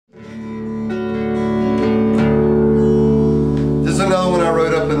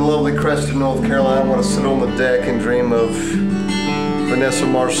Preston, North Carolina. I want to sit on the deck and dream of Vanessa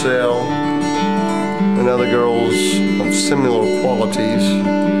Marcel and other girls of similar qualities.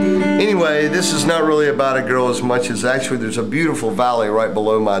 Anyway, this is not really about a girl as much as actually there's a beautiful valley right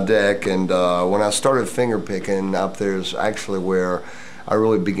below my deck, and when I started finger picking up there is actually where I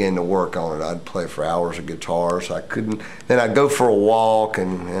really began to work on it. I'd play for hours of guitar, so I couldn't. Then I'd go for a walk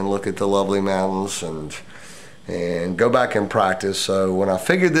and look at the lovely mountains and go back and practice. So when I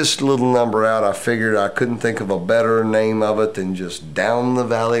figured this little number out, I figured I couldn't think of a better name of it than just Down the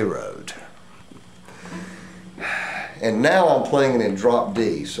Valley Road. And now I'm playing it in drop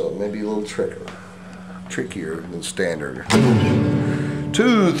D, so it may be a little trickier than standard.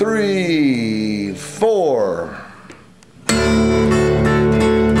 2, 3, 4.